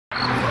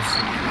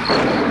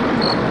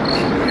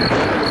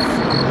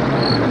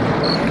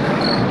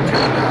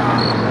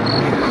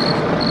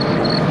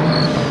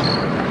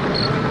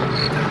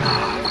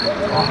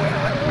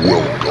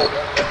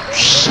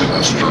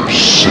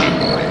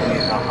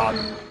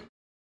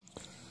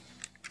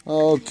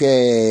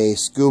Okay,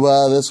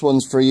 Scuba, this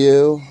one's for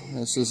you.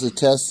 This is a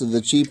test of the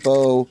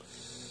cheapo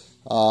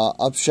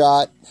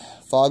Upshot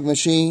fog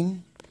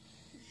machine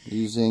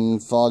using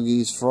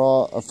Froggy's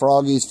fog,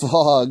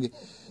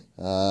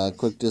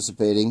 quick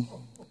dissipating.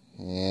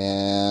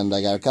 And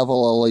I got a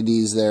couple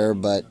LEDs there,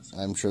 but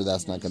I'm sure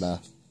that's not going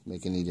to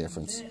make any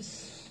difference.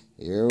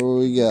 Here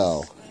we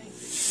go.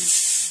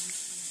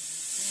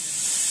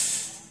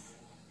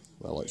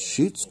 Well, it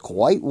shoots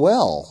quite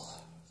well.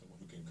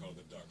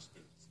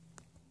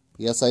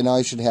 Yes, I know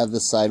I should have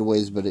this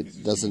sideways, but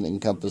it doesn't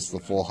encompass the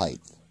full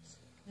height.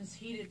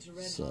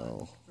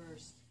 So,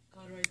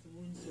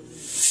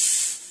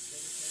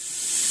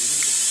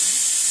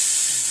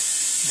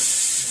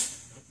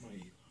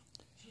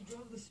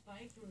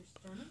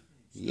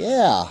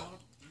 yeah,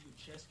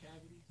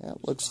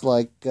 that looks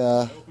like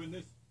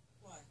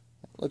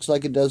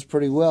it does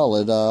pretty well.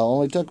 It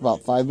only took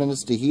about 5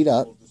 minutes to heat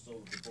up.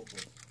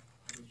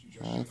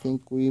 I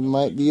think we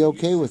might be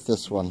okay with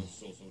this one.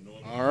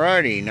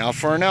 Alrighty, now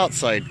for an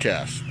outside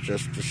test,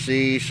 just to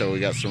see. So we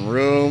got some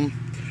room.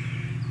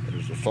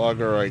 There's a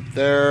fogger right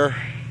there.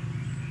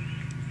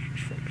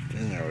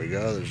 And there we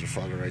go. There's a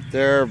fogger right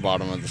there.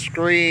 Bottom of the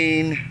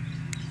screen.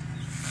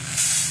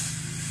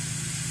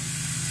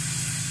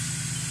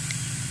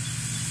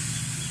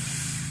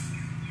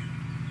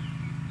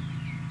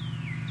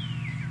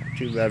 Not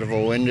too bad of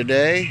a wind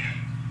today.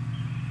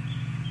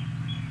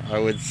 I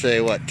would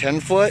say, what,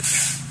 10 foot?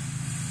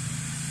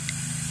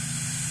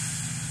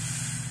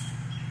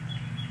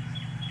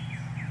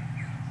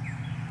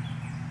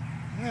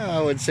 Yeah,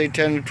 I would say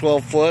 10 to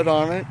 12 foot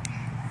on it.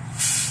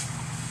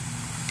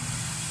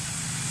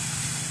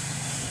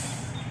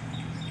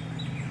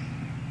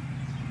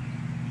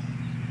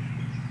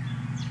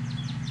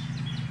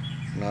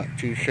 Not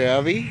too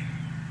shabby.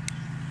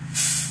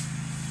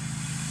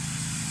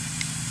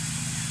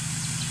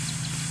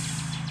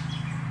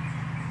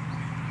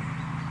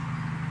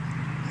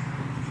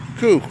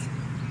 Cool.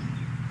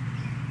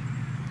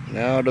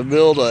 Now to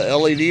build a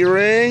LED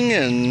ring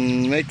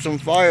and make some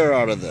fire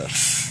out of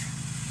this.